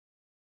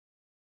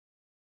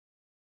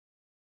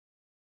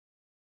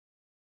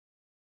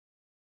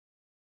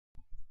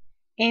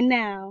And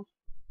now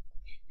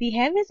the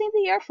heavens and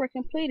the earth were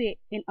completed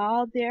in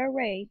all their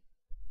array.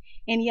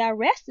 And Yah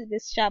rested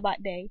this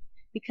Shabbat day,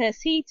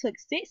 because he took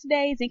 6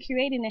 days in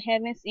creating the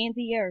heavens and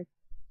the earth.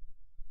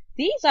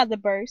 These are the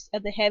births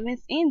of the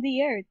heavens and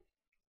the earth.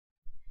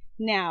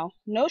 Now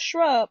no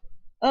shrub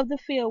of the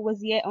field was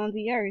yet on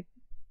the earth,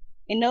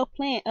 and no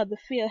plant of the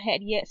field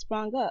had yet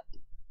sprung up,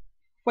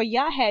 for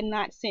Yah had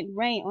not sent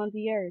rain on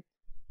the earth.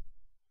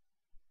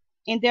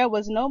 And there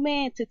was no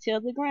man to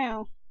till the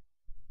ground.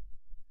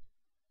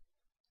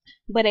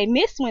 But a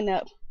mist went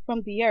up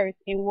from the earth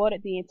and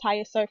watered the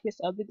entire surface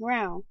of the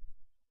ground.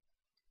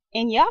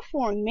 And Yah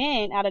formed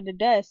man out of the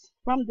dust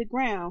from the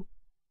ground,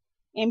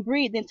 and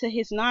breathed into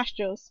his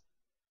nostrils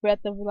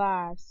breath of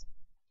life,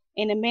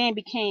 and the man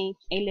became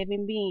a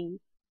living being.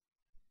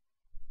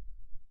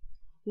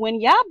 When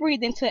Yah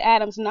breathed into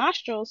Adam's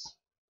nostrils,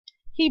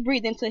 he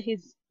breathed into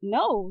his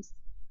nose,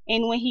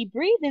 and when he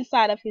breathed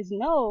inside of his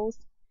nose,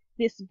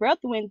 this breath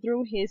went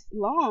through his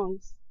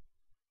lungs,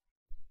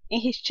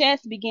 and his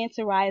chest began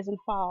to rise and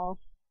fall,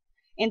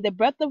 and the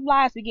breath of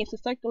life began to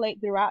circulate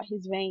throughout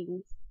his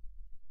veins.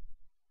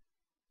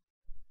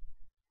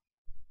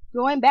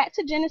 Going back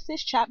to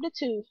Genesis chapter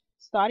 2,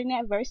 starting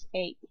at verse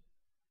 8.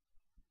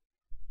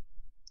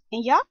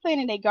 And Yah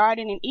planted a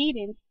garden in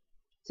Eden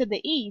to the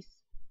east,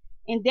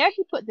 and there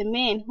he put the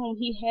man whom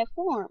he had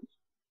formed.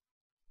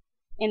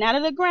 And out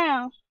of the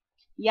ground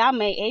Yah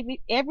made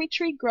every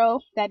tree grow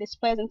that is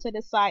pleasant to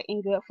the sight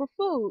and good for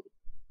food,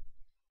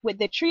 with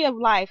the tree of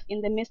life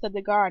in the midst of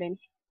the garden,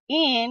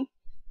 and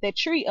the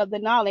tree of the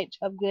knowledge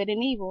of good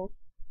and evil.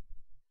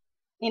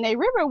 And a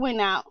river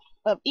went out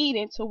of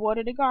Eden to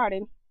water the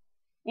garden,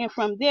 and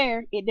from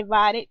there it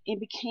divided and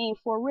became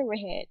 4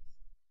 riverheads.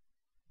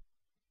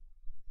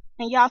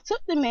 And Yah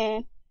took the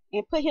man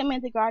and put him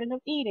in the garden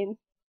of Eden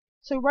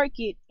to work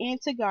it and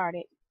to guard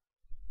it.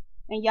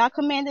 And Yah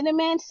commanded the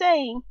man,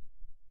 saying,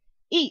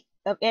 Eat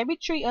of every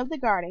tree of the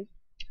garden,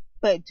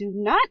 but do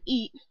not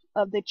eat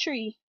of the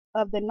tree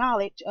of the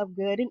knowledge of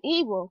good and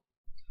evil,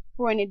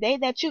 for in the day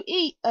that you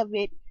eat of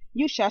it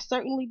you shall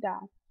certainly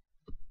die.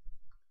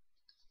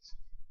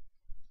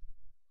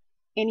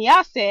 And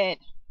Yah said,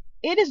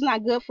 It is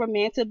not good for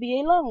man to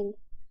be alone.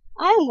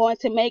 I am going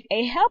to make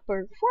a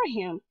helper for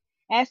him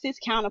as his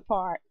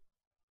counterpart.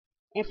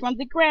 And from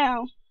the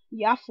ground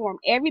Yah formed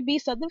every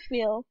beast of the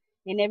field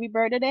and every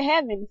bird of the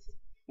heavens,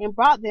 and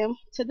brought them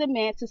to the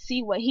man to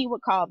see what he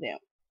would call them.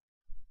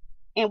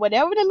 And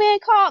whatever the man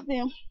called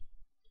them,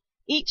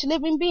 each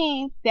living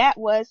being, that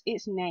was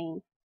its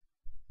name.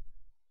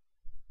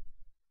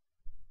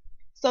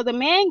 So the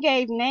man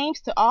gave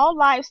names to all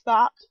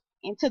livestock,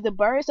 and to the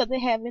birds of the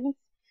heavens,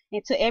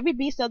 and to every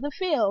beast of the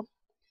field.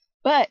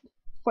 But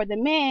for the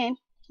man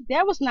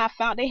there was not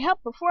found a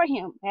helper for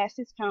him as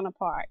his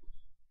counterpart.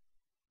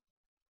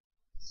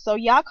 So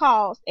Yah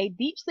caused a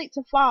deep sleep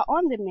to fall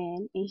on the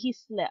man, and he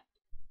slept.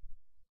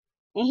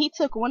 And he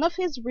took one of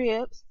his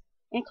ribs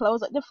and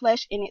closed up the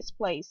flesh in its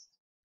place.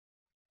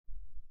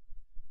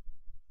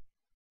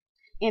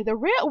 And the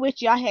rib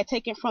which Yah had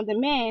taken from the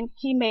man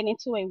he made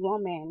into a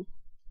woman,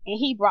 and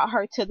he brought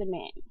her to the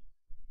man.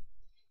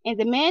 And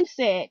the man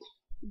said,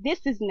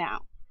 This is now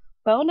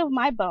bone of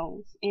my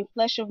bones and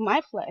flesh of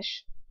my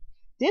flesh.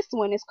 This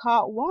one is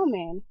called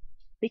woman,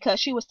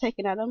 because she was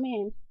taken out of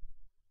man.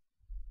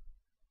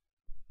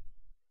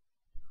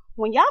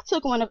 When Yah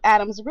took one of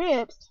Adam's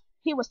ribs,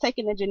 he was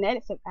taking the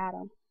genetics of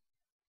Adam.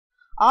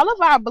 All of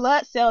our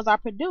blood cells are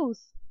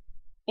produced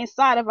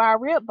inside of our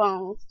rib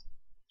bones,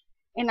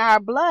 and our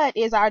blood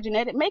is our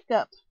genetic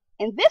makeup.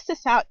 And this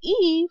is how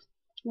Eve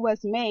was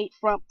made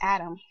from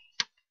Adam.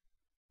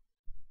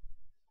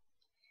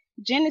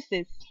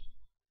 Genesis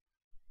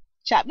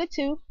chapter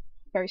 2,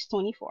 verse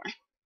 24.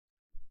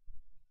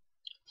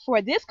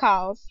 For this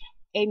cause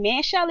a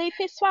man shall leave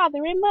his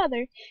father and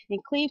mother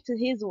and cleave to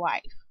his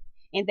wife,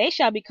 and they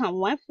shall become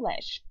one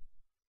flesh.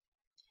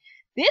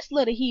 This,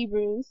 little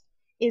Hebrews,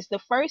 is the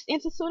first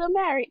institute of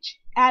marriage,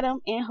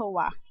 Adam and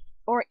Hawa,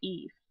 or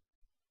Eve.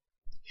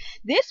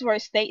 This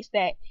verse states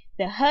that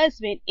the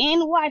husband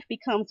and wife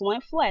becomes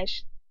one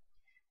flesh.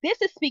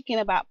 This is speaking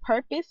about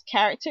purpose,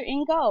 character,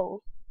 and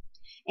goal.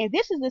 And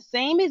this is the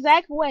same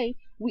exact way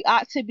we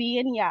ought to be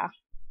in Yah,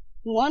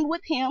 one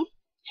with him,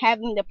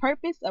 having the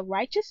purpose of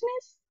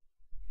righteousness,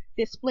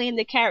 displaying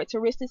the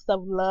characteristics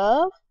of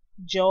love,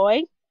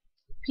 joy,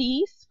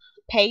 peace,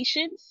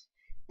 patience,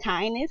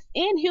 kindness,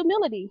 and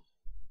humility,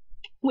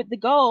 with the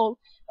goal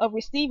of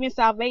receiving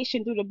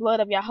salvation through the blood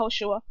of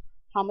Yahushua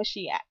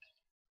HaMashiach.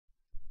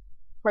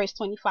 Verse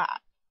 25.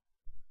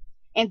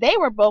 And they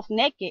were both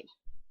naked,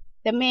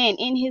 the man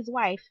and his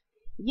wife,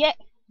 yet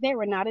they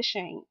were not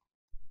ashamed.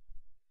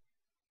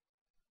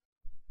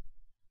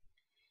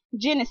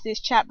 Genesis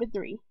chapter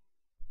 3.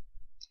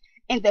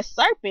 And the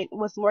serpent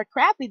was more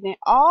crafty than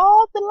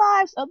all the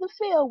lives of the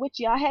field which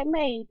Yah had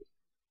made.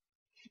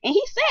 And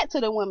he said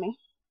to the woman,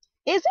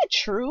 Is it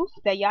true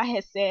that Yah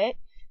has said,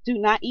 Do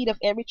not eat of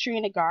every tree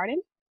in the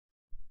garden?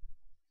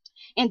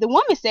 And the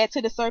woman said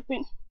to the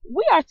serpent,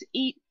 We are to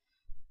eat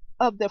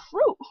of the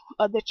fruit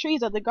of the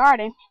trees of the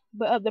garden,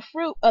 but of the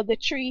fruit of the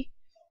tree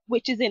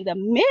which is in the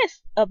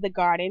midst of the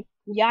garden,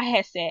 Yah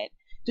has said,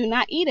 do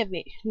not eat of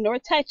it, nor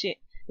touch it,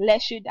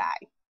 lest you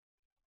die.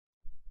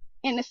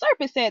 And the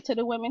serpent said to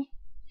the woman,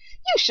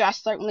 you shall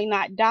certainly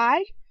not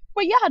die,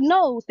 for Yah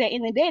knows that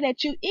in the day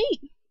that you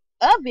eat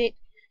of it,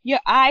 your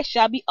eyes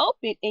shall be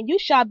opened, and you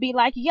shall be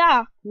like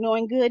Yah,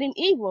 knowing good and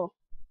evil.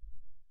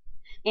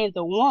 And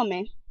the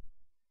woman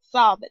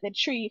saw that the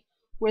tree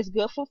was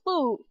good for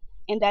food,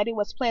 and that it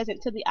was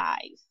pleasant to the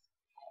eyes,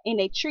 and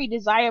a tree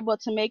desirable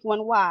to make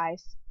one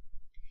wise.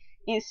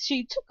 And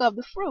she took of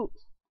the fruit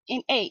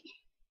and ate,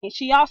 and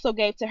she also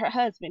gave to her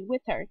husband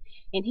with her,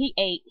 and he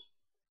ate.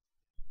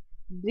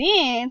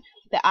 Then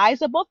the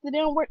eyes of both of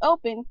them were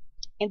opened,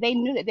 and they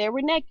knew that they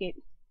were naked.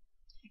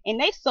 And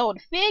they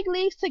sewed fig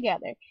leaves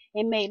together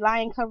and made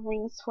lion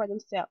coverings for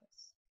themselves.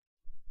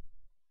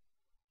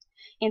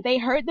 And they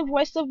heard the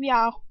voice of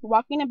Yah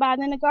walking about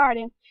in the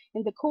garden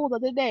in the cool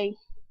of the day.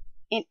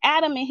 And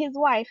Adam and his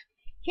wife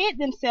hid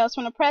themselves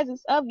from the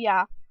presence of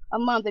Yah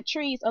among the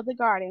trees of the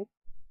garden.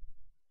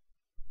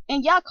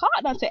 And Yah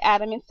called unto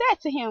Adam and said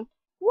to him,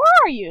 where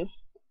are you?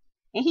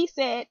 And he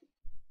said,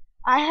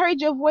 I heard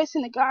your voice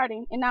in the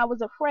garden, and I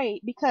was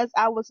afraid, because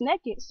I was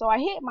naked, so I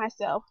hid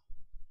myself.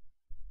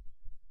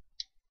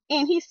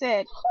 And he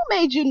said, who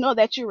made you know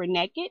that you were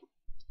naked?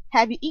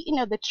 Have you eaten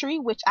of the tree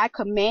which I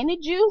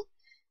commanded you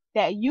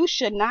that you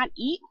should not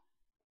eat?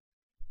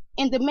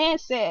 And the man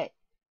said,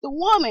 the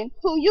woman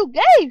whom you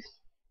gave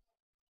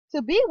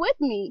to be with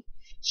me,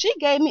 she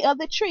gave me of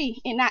the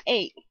tree, and I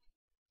ate.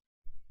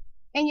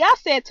 And Yah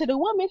said to the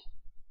woman,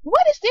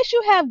 what is this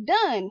you have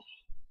done?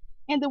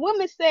 And the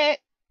woman said,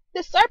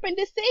 the serpent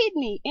deceived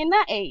me, and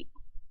I ate.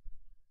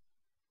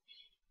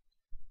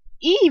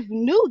 Eve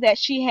knew that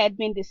she had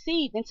been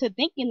deceived into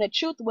thinking the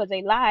truth was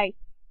a lie,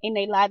 and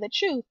a lie the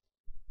truth.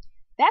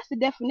 That's the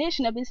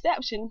definition of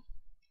deception.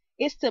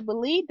 It's to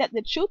believe that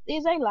the truth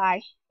is a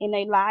lie, and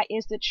a lie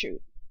is the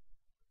truth.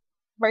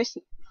 Verse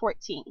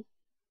 14.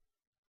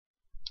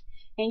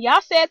 And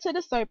Yah said to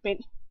the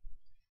serpent,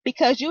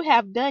 because you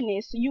have done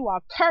this, you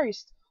are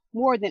cursed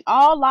more than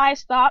all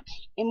livestock,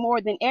 and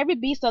more than every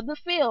beast of the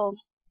field.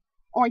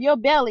 On your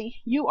belly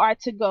you are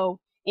to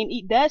go, and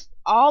eat dust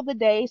all the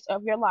days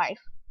of your life.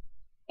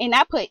 And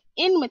I put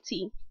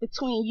enmity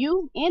between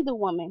you and the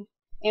woman,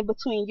 and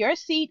between your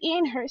seed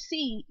and her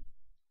seed.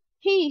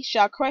 He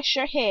shall crush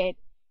your head,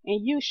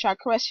 and you shall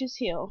crush his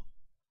heel.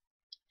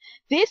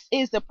 This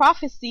is the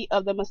prophecy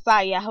of the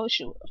Messiah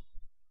Yahushua.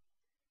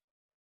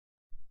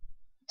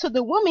 To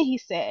the woman he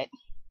said,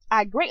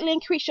 I greatly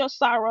increase your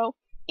sorrow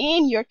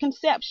and your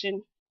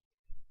conception.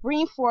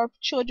 Bring forth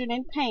children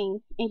in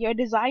pain, and your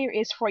desire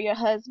is for your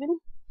husband,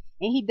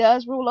 and he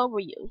does rule over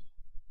you.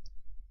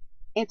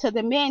 And to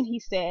the man he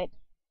said,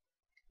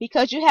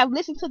 because you have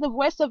listened to the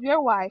voice of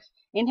your wife,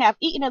 and have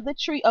eaten of the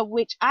tree of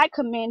which I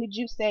commanded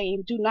you,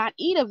 saying, do not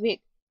eat of it,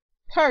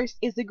 cursed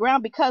is the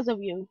ground because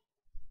of you.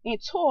 In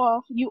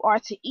toil you are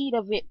to eat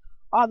of it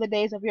all the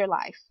days of your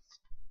life.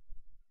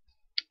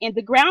 And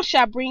the ground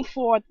shall bring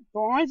forth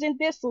thorns and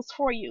thistles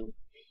for you,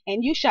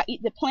 and you shall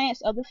eat the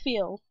plants of the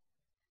field.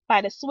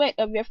 By the sweat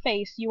of your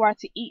face you are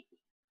to eat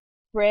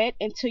bread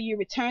until you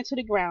return to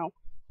the ground,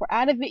 for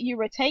out of it you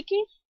were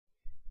taken,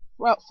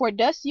 for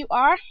dust you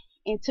are,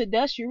 and to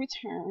dust you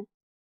return.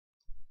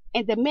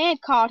 And the man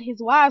called his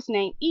wife's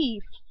name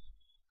Eve,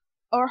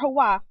 or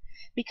Hawa,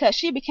 because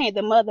she became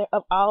the mother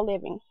of all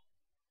living.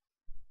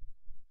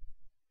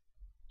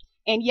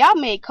 And Yah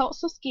made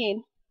coats of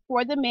skin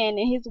for the man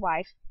and his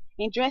wife,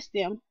 and dressed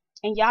them.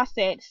 And Yah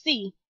said,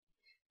 see,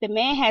 the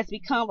man has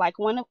become like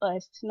one of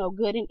us, to know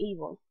good and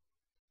evil.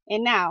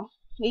 And now,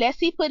 lest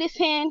he put his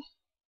hand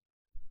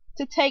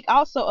to take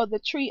also of the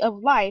tree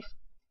of life,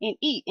 and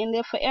eat and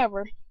live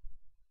forever.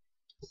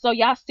 So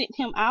Yah sent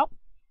him out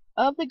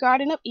of the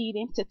Garden of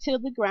Eden to till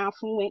the ground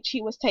from which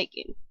he was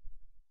taken.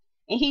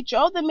 And he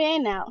drove the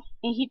man out,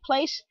 and he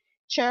placed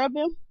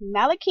cherubim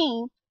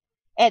malachim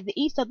at the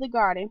east of the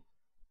garden,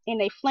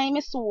 and a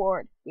flaming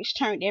sword which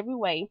turned every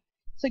way,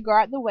 to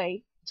guard the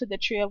way to the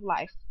tree of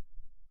life.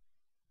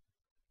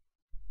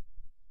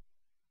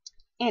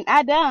 And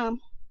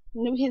Adam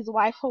knew his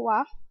wife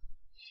Hawa,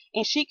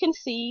 and she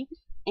conceived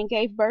and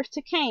gave birth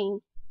to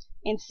Cain,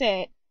 and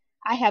said,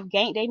 I have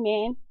gained a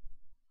man,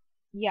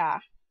 Yah.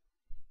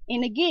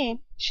 And again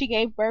she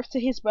gave birth to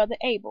his brother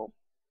Abel.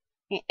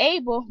 And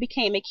Abel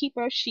became a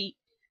keeper of sheep,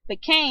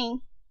 but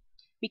Cain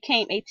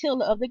became a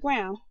tiller of the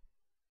ground.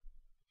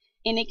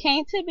 And it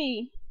came to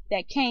be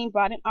that Cain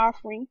brought an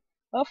offering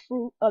of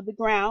fruit of the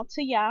ground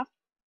to Yah,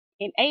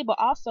 and Abel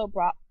also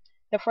brought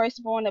the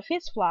firstborn of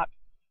his flock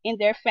and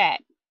their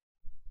fat.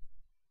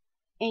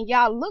 And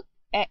Yah looked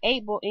at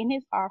Abel and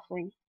his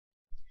offering,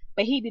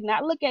 but he did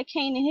not look at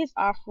Cain and his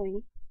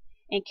offering.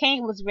 And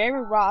Cain was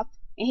very wroth,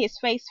 and his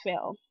face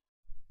fell.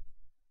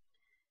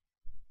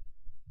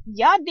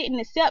 Yah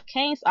didn't accept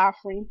Cain's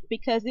offering,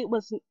 because it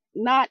was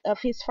not of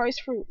his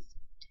first fruits,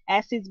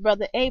 as his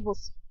brother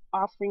Abel's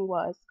offering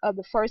was of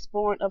the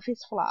firstborn of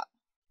his flock.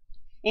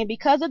 And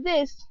because of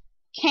this,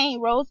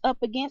 Cain rose up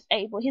against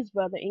Abel his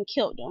brother, and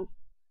killed him.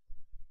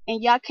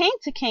 And Yah came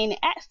to Cain and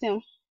asked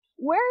him,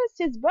 where is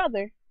his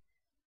brother?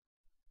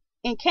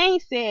 And Cain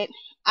said,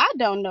 I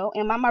don't know.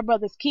 Am I my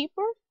brother's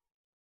keeper?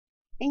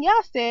 And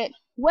Yah said,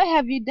 what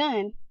have you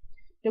done?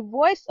 The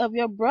voice of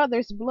your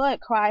brother's blood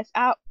cries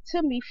out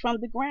to me from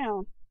the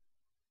ground.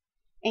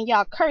 And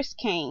Yah cursed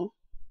Cain.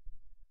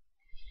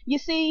 You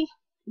see,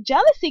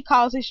 jealousy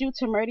causes you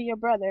to murder your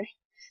brother.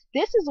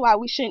 This is why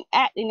we shouldn't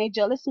act in a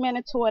jealous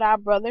manner toward our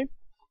brother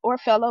or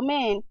fellow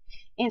man.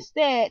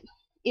 Instead,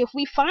 if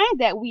we find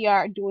that we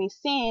are doing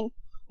sin,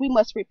 we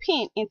must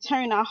repent and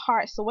turn our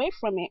hearts away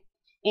from it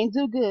and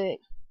do good.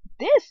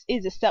 This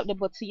is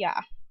acceptable to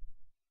Yah.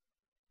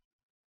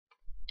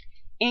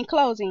 In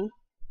closing,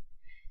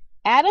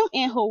 Adam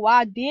and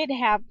Hawa did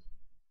have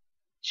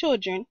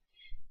children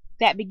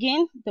that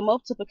began the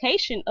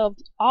multiplication of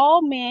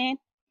all men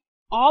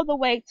all the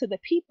way to the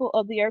people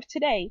of the earth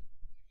today,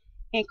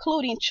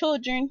 including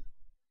children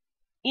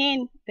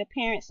in the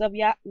parents of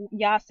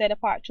Yah set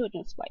apart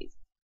children's place.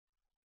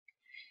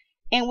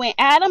 And when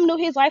Adam knew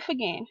his wife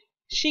again,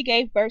 she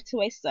gave birth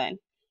to a son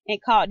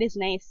and called his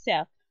name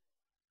Seth.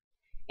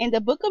 In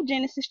the book of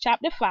Genesis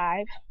chapter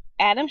 5,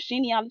 Adam's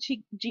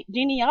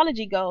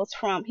genealogy goes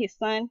from his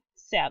son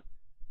Seth.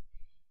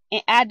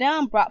 And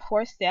Adam brought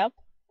forth Seth,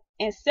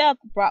 and Seth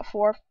brought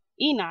forth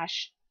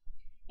Enosh,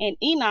 and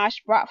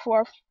Enosh brought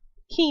forth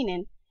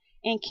Kenan,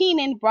 and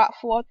Kenan brought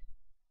forth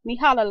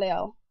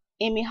Mahalalel,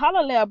 and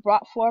Mahalalel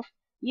brought forth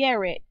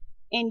Yared,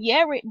 and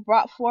Yared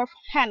brought forth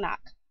Hanok,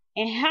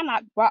 and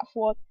Hanok brought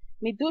forth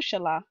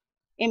Methuselah,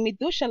 and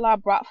Methuselah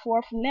brought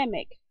forth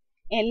Lamech,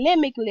 and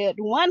Lamech lived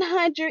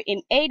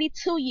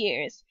 182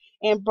 years,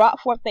 and brought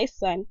forth a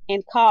son,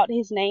 and called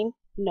his name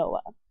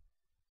Noah.